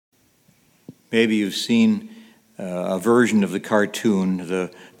Maybe you've seen a version of the cartoon,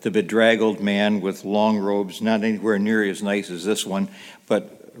 the bedraggled man with long robes, not anywhere near as nice as this one,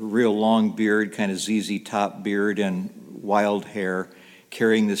 but real long beard, kind of ZZ Top beard and wild hair,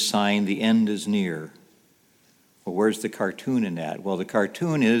 carrying the sign, "The end is near." Well, where's the cartoon in that? Well, the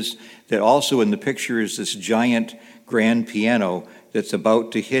cartoon is that also in the picture is this giant grand piano that's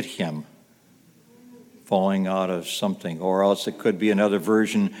about to hit him, falling out of something. Or else it could be another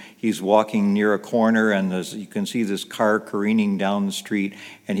version. He's walking near a corner and you can see this car careening down the street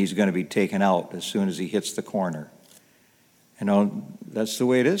and he's going to be taken out as soon as he hits the corner. You know, that's the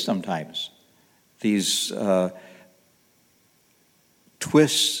way it is sometimes. These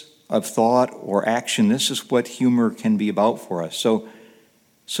twists of thought or action, this is what humor can be about for us.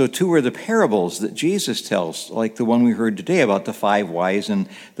 So too are the parables that Jesus tells, like the one we heard today about the 5 wise and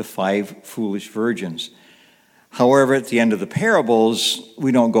the 5 foolish virgins. However, at the end of the parables,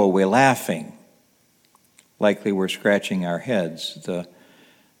 we don't go away laughing. Likely we're scratching our heads. The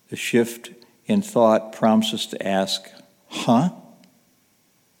shift in thought prompts us to ask,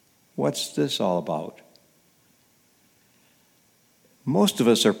 what's this all about? Most of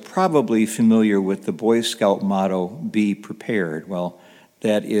us are probably familiar with the Boy Scout motto, "Be prepared." Well,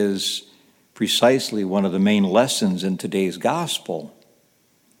 that is precisely one of the main lessons in today's gospel.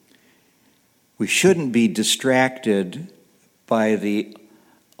 We shouldn't be distracted by the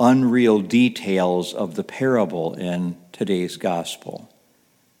unreal details of the parable in today's gospel.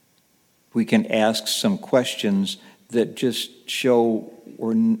 We can ask some questions that just show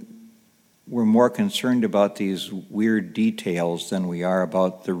we're more concerned about these weird details than we are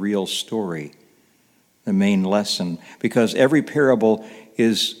about the real story, the main lesson, because every parable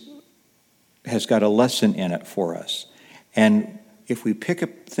has got a lesson in it for us. And if we pick a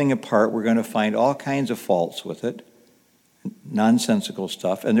thing apart, we're going to find all kinds of faults with it, nonsensical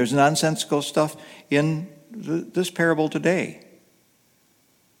stuff. And there's nonsensical stuff in this parable today.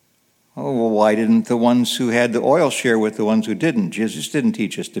 Oh, well, why didn't the ones who had the oil share with the ones who didn't? Jesus didn't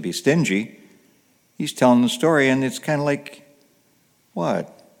teach us to be stingy. He's telling the story, and it's kind of like,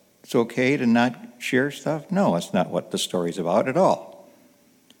 what? It's okay to not share stuff? No, that's not what the story's about at all.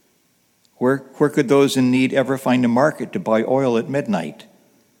 Where could those in need ever find a market to buy oil at midnight?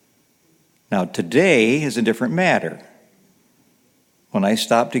 Now, today is a different matter. When I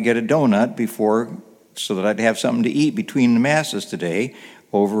stopped to get a donut so that I'd have something to eat between the masses today,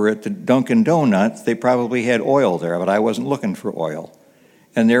 over at the Dunkin' Donuts, they probably had oil there, but I wasn't looking for oil.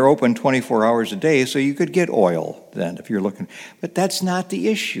 And they're open 24 hours a day, so you could get oil then if you're looking. But that's not the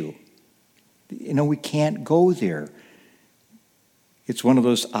issue. You know, we can't go there. It's one of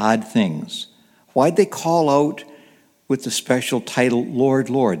those odd things. Why'd they call out with the special title, Lord,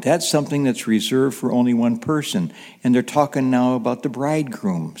 Lord? That's something that's reserved for only one person. And they're talking now about the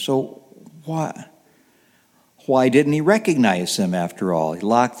bridegroom. So why didn't he recognize them after all? He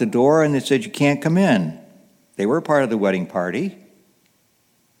locked the door and they said, you can't come in. They were part of the wedding party.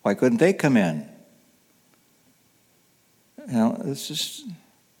 Why couldn't they come in? You know, it's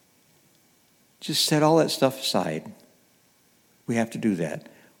just set all that stuff aside. We have to do that.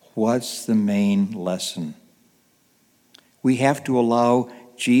 What's the main lesson? We have to allow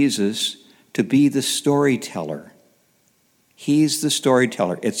Jesus to be the storyteller. He's the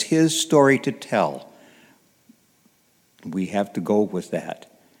storyteller. It's his story to tell. We have to go with that.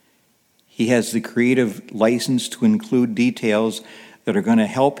 He has the creative license to include details that are going to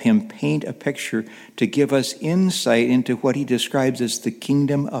help him paint a picture to give us insight into what he describes as the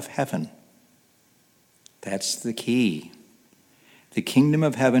kingdom of heaven. That's the key. The kingdom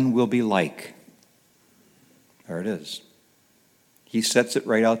of heaven will be like. There it is. He sets it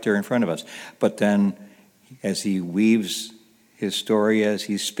right out there in front of us. But then, as he weaves his story, as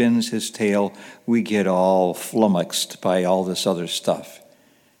he spins his tale, we get all flummoxed by all this other stuff.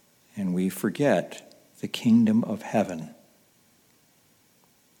 And we forget the kingdom of heaven.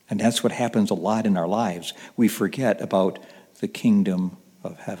 And that's what happens a lot in our lives. We forget about the kingdom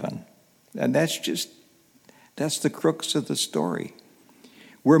of heaven. And that's the crux of the story.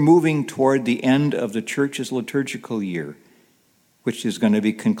 We're moving toward the end of the church's liturgical year, which is going to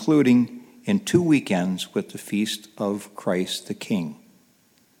be concluding in 2 weekends with the Feast of Christ the King.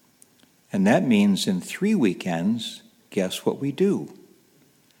 And that means in 3 weekends, guess what we do?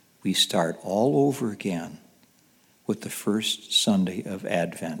 We start all over again with the first Sunday of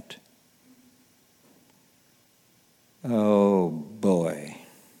Advent. Oh boy.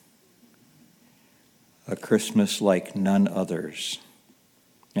 A Christmas like none others.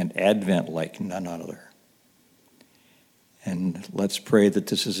 An Advent like none other. And let's pray that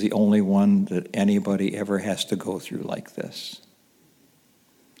this is the only one that anybody ever has to go through like this.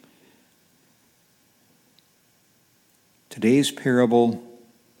 Today's parable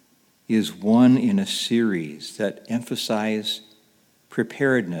is one in a series that emphasize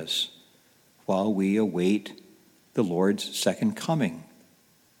preparedness while we await the Lord's second coming.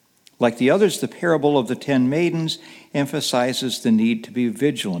 Like the others, the parable of the 10 maidens emphasizes the need to be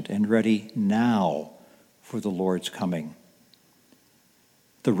vigilant and ready now for the Lord's coming.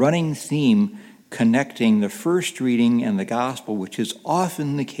 The running theme connecting the first reading and the gospel, which is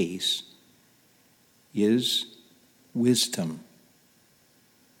often the case, is wisdom.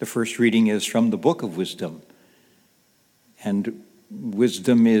 The first reading is from the book of Wisdom, and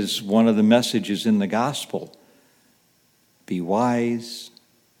wisdom is one of the messages in the gospel. Be wise,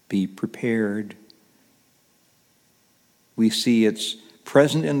 be prepared. We see it's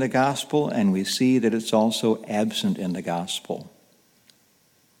present in the gospel, and we see that it's also absent in the gospel.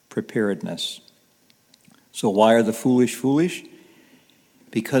 Preparedness. So why are the foolish foolish?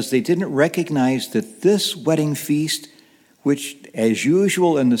 Because they didn't recognize that this wedding feast, which as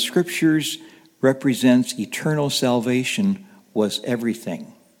usual in the scriptures represents eternal salvation, was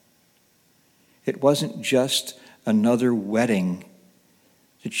everything. It wasn't just another wedding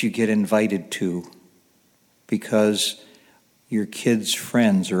that you get invited to because your kids'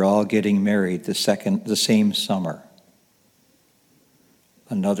 friends are all getting married the same summer.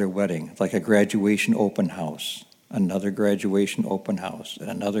 Another wedding, like a graduation open house, another graduation open house, and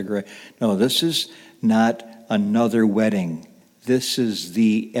another No, this is not another wedding. This is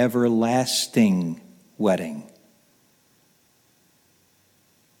the everlasting wedding.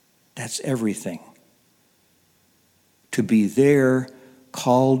 That's everything. To be there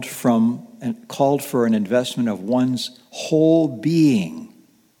called for an investment of one's whole being.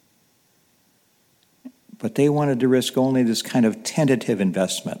 But they wanted to risk only this kind of tentative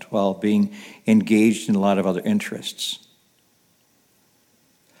investment while being engaged in a lot of other interests.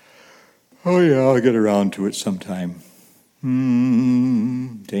 Oh yeah, I'll get around to it sometime.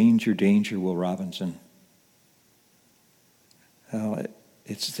 Danger, danger, Will Robinson. Oh,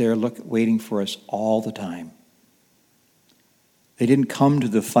 it's there, waiting for us all the time. They didn't come to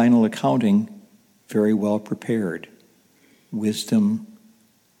the final accounting very well prepared. Wisdom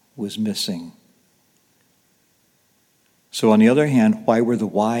was missing. So on the other hand, why were the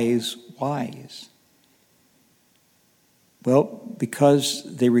wise wise? Well, because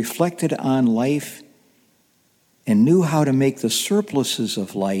they reflected on life and knew how to make the surpluses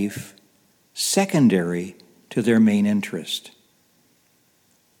of life secondary to their main interest.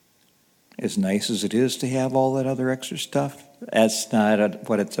 As nice as it is to have all that other extra stuff, that's not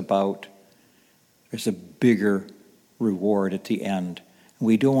what it's about. There's a bigger reward at the end.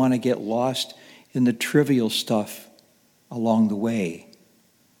 We don't want to get lost in the trivial stuff along the way.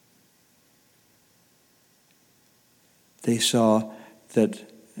 They saw that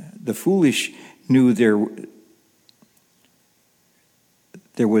the foolish knew there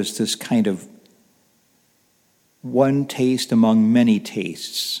was this kind of one taste among many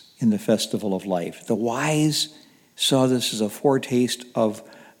tastes in the festival of life. The wise saw this as a foretaste of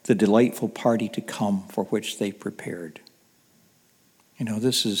the delightful party to come for which they prepared.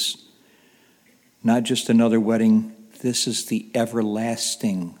 This is not just another wedding. This is the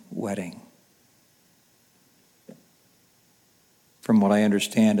everlasting wedding. From what I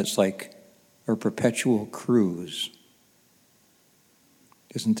understand, it's like a perpetual cruise.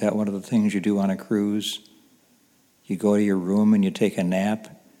 Isn't that one of the things you do on a cruise? You go to your room and you take a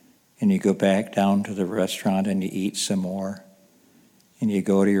nap, and you go back down to the restaurant and you eat some more. And you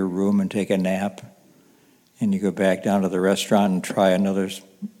go to your room and take a nap, and you go back down to the restaurant and try another.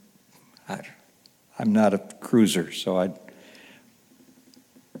 I'm not a cruiser, so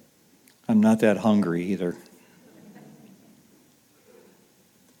I'm not that hungry either.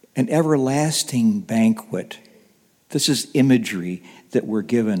 An everlasting banquet. This is imagery that we're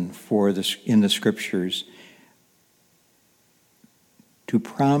given for this in the scriptures to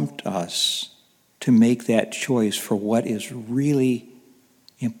prompt us to make that choice for what is really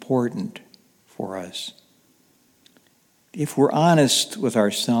important for us. If we're honest with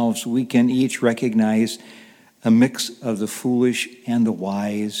ourselves, we can each recognize a mix of the foolish and the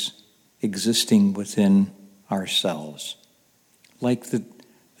wise existing within ourselves. Like the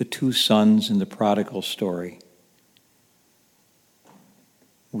two sons in the prodigal story.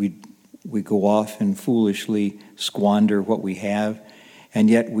 We go off and foolishly squander what we have, and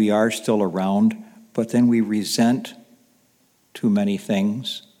yet we are still around, but then we resent too many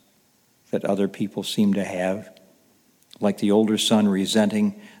things that other people seem to have, like the older son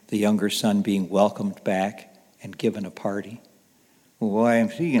resenting the younger son being welcomed back and given a party. Well, why am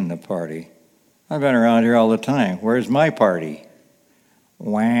he in the party? I've been around here all the time. Where's my party?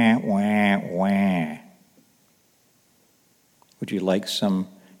 Wah, wah, wah. Would you like some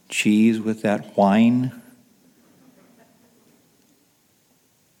cheese with that wine?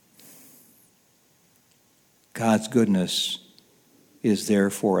 God's goodness is there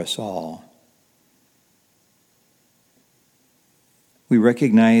for us all. We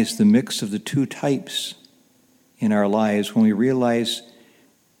recognize the mix of the two types in our lives when we realize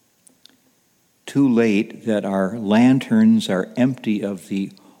too late that our lanterns are empty of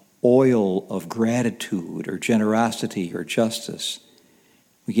the oil of gratitude or generosity or justice.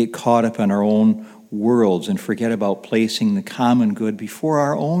 We get caught up in our own worlds and forget about placing the common good before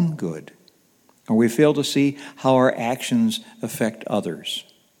our own good. Or we fail to see how our actions affect others.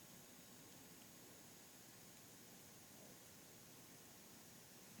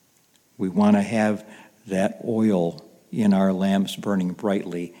 We want to have that oil in our lamps burning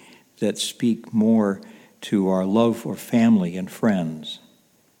brightly that speak more to our love for family and friends,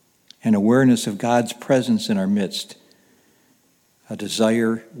 an awareness of God's presence in our midst, a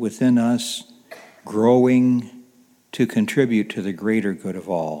desire within us growing to contribute to the greater good of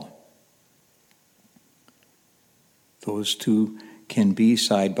all. Those two can be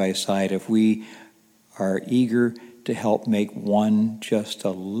side by side if we are eager to help make one just a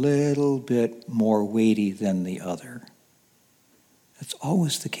little bit more weighty than the other. That's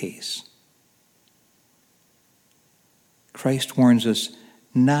always the case. Christ warns us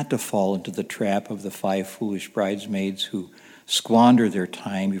not to fall into the trap of the 5 foolish bridesmaids who squander their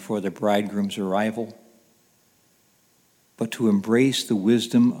time before the bridegroom's arrival, but to embrace the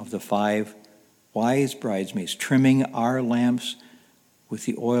wisdom of the 5 wise bridesmaids, trimming our lamps with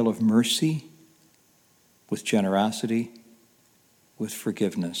the oil of mercy, with generosity, with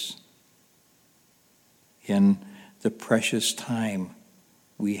forgiveness. In the precious time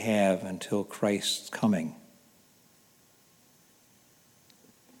we have until Christ's coming.